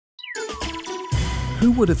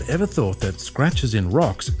Who would have ever thought that scratches in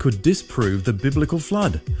rocks could disprove the biblical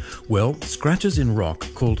flood? Well, scratches in rock,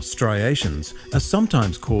 called striations, are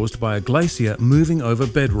sometimes caused by a glacier moving over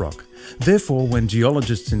bedrock. Therefore, when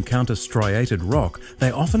geologists encounter striated rock, they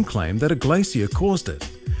often claim that a glacier caused it.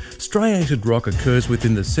 Striated rock occurs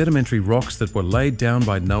within the sedimentary rocks that were laid down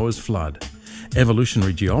by Noah's flood.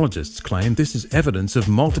 Evolutionary geologists claim this is evidence of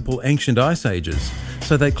multiple ancient ice ages,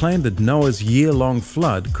 so they claim that Noah's year-long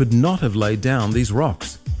flood could not have laid down these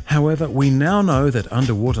rocks. However, we now know that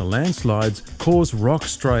underwater landslides cause rock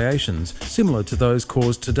striations similar to those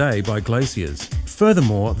caused today by glaciers.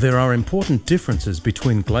 Furthermore, there are important differences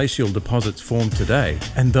between glacial deposits formed today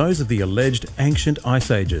and those of the alleged ancient ice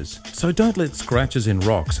ages. So don't let scratches in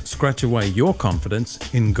rocks scratch away your confidence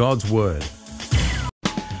in God's word.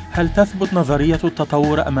 هل تثبت نظرية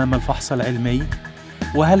التطور أمام الفحص العلمي؟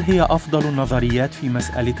 وهل هي أفضل النظريات في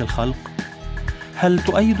مسألة الخلق؟ هل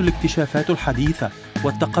تؤيد الاكتشافات الحديثة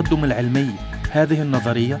والتقدم العلمي هذه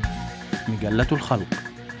النظرية؟ مجلة الخلق،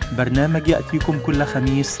 برنامج يأتيكم كل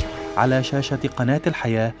خميس على شاشة قناة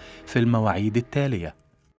الحياة في المواعيد التالية.